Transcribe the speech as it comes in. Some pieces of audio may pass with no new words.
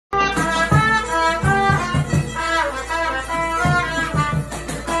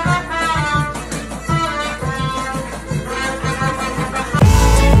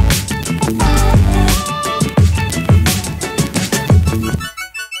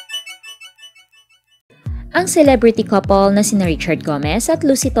Ang celebrity couple na sina Richard Gomez at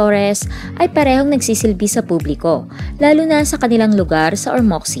Lucy Torres ay parehong nagsisilbi sa publiko, lalo na sa kanilang lugar sa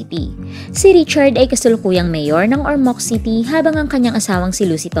Ormoc City. Si Richard ay kasalukuyang mayor ng Ormoc City habang ang kanyang asawang si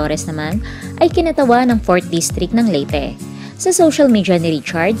Lucy Torres naman ay kinatawa ng 4th District ng Leyte. Sa social media ni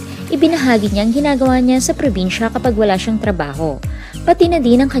Richard, ibinahagi niyang ginagawa niya sa probinsya kapag wala siyang trabaho, pati na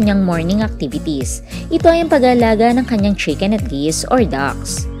din ang kanyang morning activities. Ito ay ang pag-aalaga ng kanyang chicken at geese or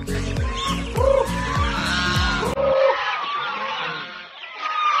ducks.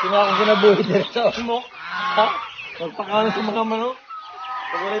 Sino akong kinabuhi din sa Ormoc? Ha? Magpakaano sa mga manok?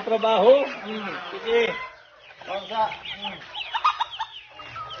 Pag wala'y trabaho? Sige. Pangsa.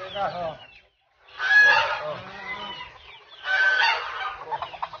 Sige na, ho.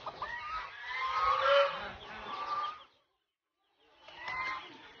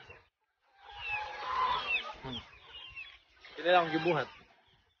 Kailan akong gibuhat?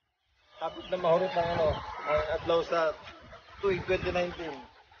 Tapos na mahurot ng ang adlaw sa tuwing 2019.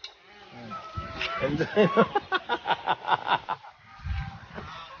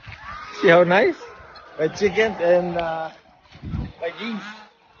 See how nice? My chicken and my geese.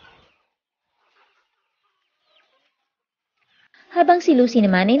 Habang si Lucy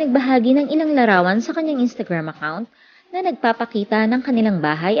naman ay nagbahagi ng ilang larawan sa kanyang Instagram account na nagpapakita ng kanilang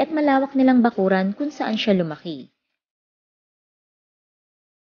bahay at malawak nilang bakuran kung saan siya lumaki.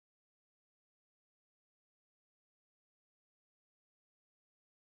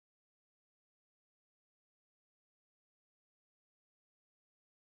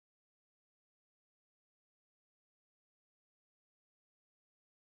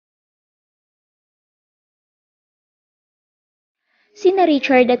 Sina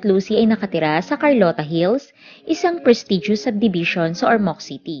Richard at Lucy ay nakatira sa Carlota Hills, isang prestigious subdivision sa Ormoc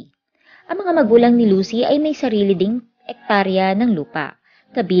City. Ang mga magulang ni Lucy ay may sarili ding ektarya ng lupa,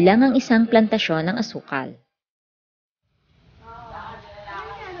 kabilang ang isang plantasyon ng asukal.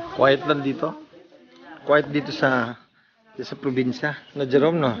 Quiet lang dito. Quiet dito sa probinsya. Na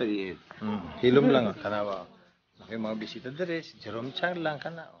Jerome, no? Hilom lang. Kanawa. May mga bisita dire. Si Jerome Chang lang.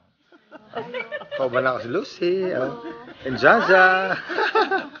 Kanawa. Kauban ako si Lucy. And Jaja.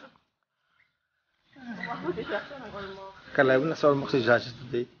 Kalay mo, nasa Ormoc si Jaja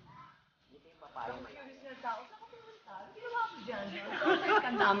today.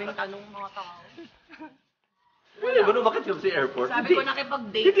 Ang daming tanong mga tao. Ano, bakit yung sa airport? Sabi ko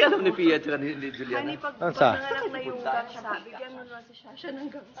nakipag-date. Hindi alam ni Pia at ni Juliana. Honey, pag Saan? nanganak na yung gang, sabi, gano'n na si Shasha ng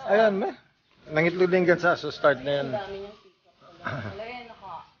gang. Ayan, may. Nangitlog din gansa. So, start na yan. Ang dami niyang pika. Wala yan,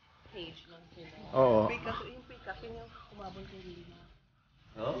 naka-page lang sila. Oo. Yung pika, yun yung kumabon sa lima.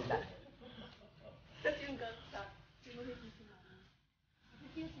 No? Tapos yung gangsta, sinulit mo si mama.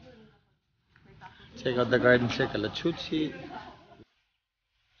 Check out the garden, check out the chuchi.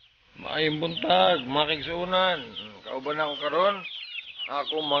 Maayong buntag, mga kigsuunan. Kauban ako karon.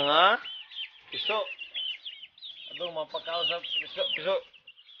 Ako mga piso. Adong mapakaw sa piso.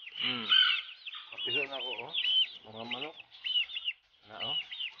 Piso na ako, oh. Mga manok. Na, oh.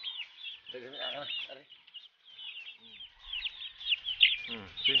 Dagani akan, ari.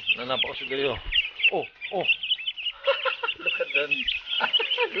 See, nanapa ko sa gayo. Oh. Look at that.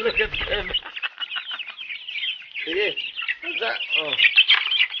 Look at that. Sige. Sa, oh.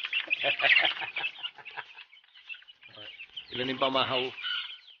 Ilan yung pamahaw?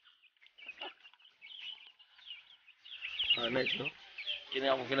 Nice, no?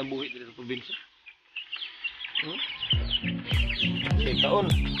 Kina akong kinabuhi dito sa probinsya. Okay, taon.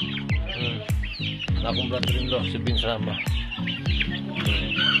 Akong brother-in-law, si Binsama.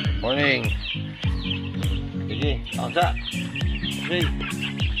 Morning. Sige, aksa. Okay.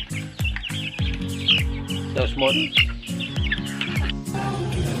 That was morning.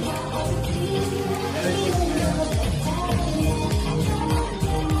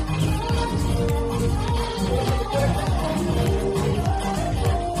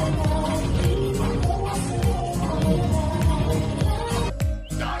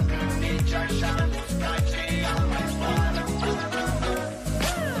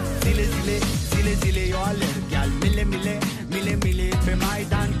 Zile eu alerg, iar mile pe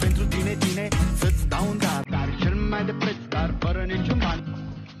Maidan pentru tine să-ți dau un dar cel mai de preț, dar fără niciun ban.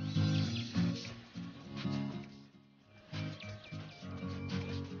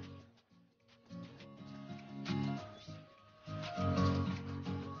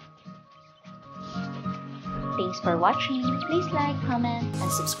 Thanks for watching. Please like, comment,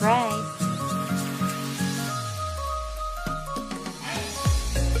 and subscribe.